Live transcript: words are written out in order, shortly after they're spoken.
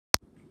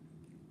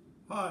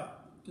Hi,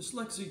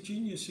 Dyslexic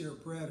Genius here,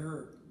 Brad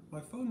Hurt. My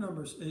phone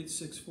number is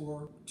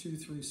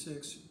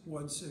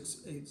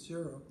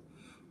 864-236-1680,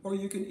 or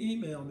you can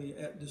email me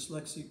at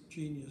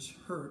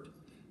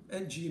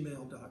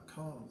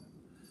dyslexicgeniushurt@gmail.com.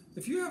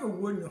 If you have a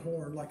wooden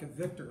horn like a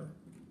Victor,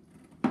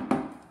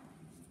 and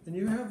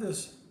you have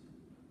this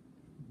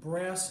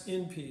brass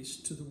end piece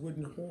to the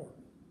wooden horn,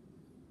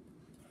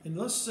 and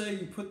let's say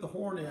you put the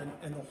horn in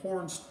and the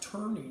horn's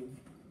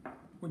turning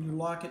when you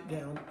lock it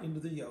down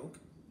into the yoke,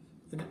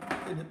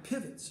 and it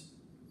pivots.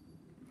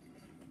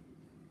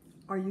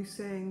 Are you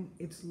saying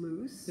it's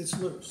loose? It's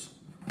loose.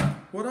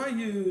 What I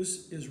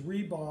use is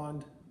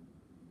Rebond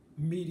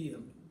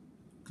medium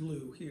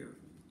glue here.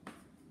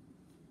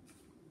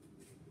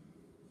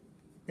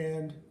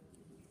 And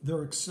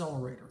their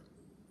accelerator.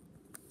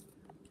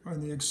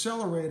 On the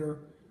accelerator,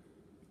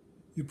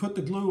 you put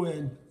the glue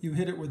in, you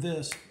hit it with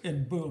this,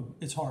 and boom,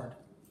 it's hard.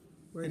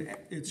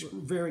 It's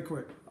very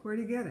quick. Where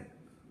do you get it?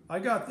 I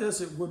got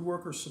this at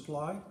Woodworker's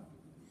Supply.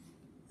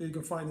 You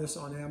can find this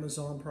on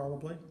Amazon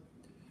probably.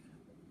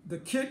 The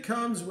kit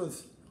comes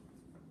with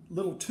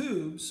little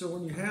tubes, so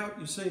when you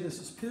say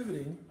this is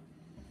pivoting,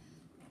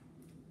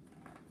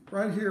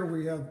 right here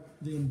we have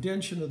the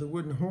indentation of the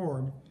wooden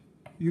horn.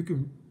 You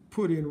can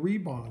put in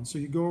Rebond. So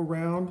you go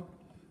around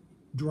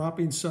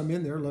dropping some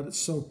in there, let it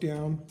soak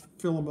down,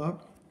 fill them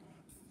up,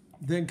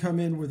 then come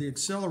in with the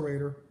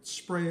accelerator,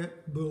 spray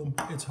it, boom,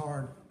 it's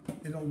hard.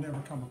 It'll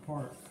never come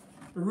apart.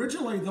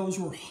 Originally, those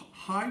were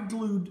high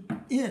glued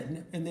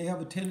in, and they have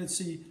a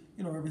tendency,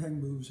 everything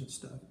moves and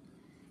stuff.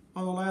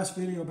 On the last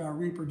video about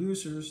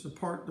reproducers, the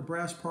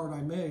brass part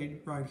I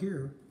made right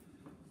here,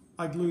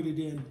 I glued it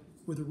in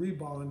with a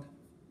Rebond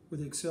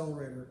with the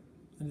accelerator,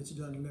 and it's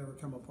done to never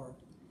come apart.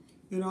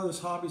 This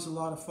hobby's a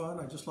lot of fun.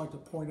 I just like to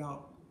point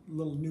out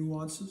little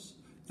nuances,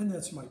 and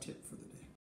that's my tip for the day.